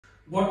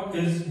What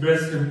is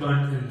breast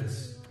implant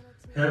illness?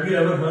 Have you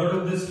ever heard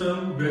of this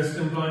term, breast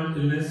implant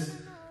illness?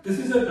 This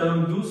is a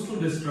term used to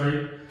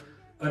describe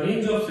a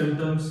range of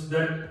symptoms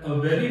that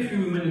a very few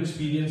women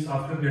experience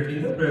after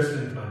getting a breast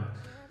implant.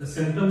 The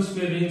symptoms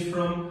may range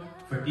from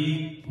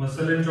fatigue,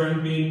 muscle and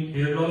joint pain,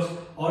 hair loss,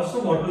 or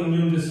some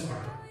autoimmune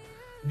disorder.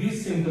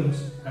 These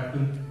symptoms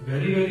happen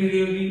very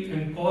rarely,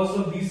 and cause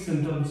of these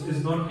symptoms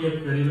is not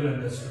yet very well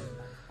understood.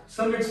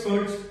 Some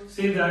experts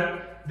say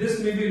that this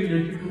may be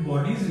related to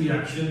body's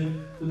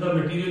reaction to the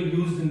material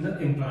used in the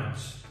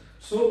implants.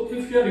 So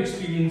if you are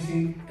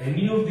experiencing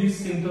any of these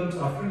symptoms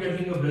after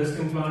getting a breast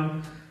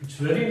implant, it's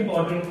very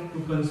important to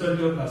consult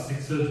your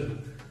plastic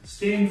surgeon.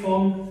 Stay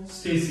informed,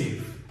 stay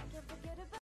safe.